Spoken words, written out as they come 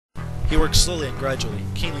He worked slowly and gradually,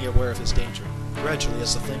 keenly aware of his danger. Gradually,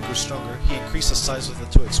 as the flame grew stronger, he increased the size of the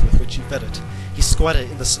twigs with which he fed it. He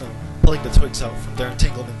squatted in the snow, pulling the twigs out from their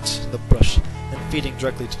entanglement in the brush, and feeding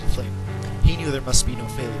directly to the flame. He knew there must be no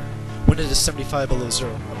failure. When it is 75 below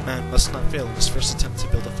zero, a man must not fail in his first attempt to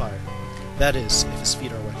build a fire. That is, if his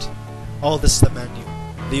feet are wet. All this the man knew.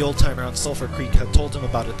 The old-timer on Sulphur Creek had told him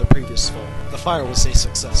about it the previous fall. The fire was a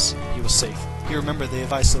success. He was safe. He remembered the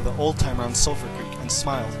advice of the old-timer on Sulphur Creek and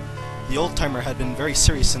smiled. The old-timer had been very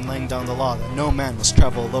serious in laying down the law that no man must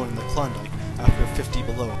travel alone in the Klondike after 50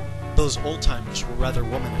 below. Those old-timers were rather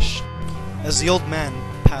womanish. As the old man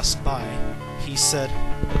passed by, he said,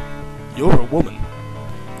 "You're a woman."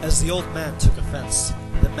 As the old man took offense,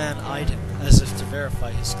 the man eyed him as if to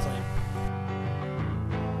verify his claim.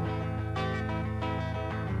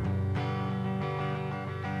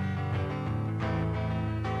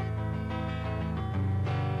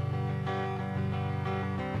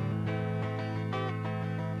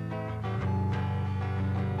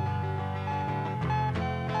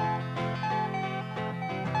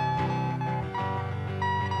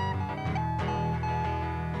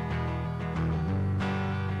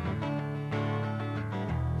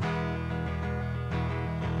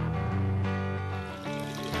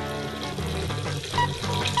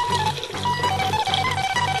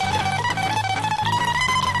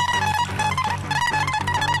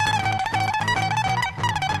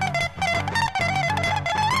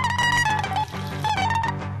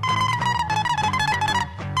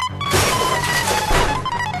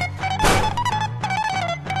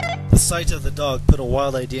 The sight of the dog put a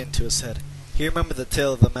wild idea into his head. He remembered the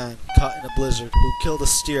tale of the man, caught in a blizzard, who killed a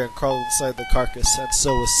steer and crawled inside the carcass, and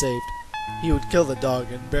so was saved. He would kill the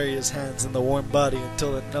dog and bury his hands in the warm body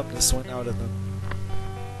until the numbness went out of them.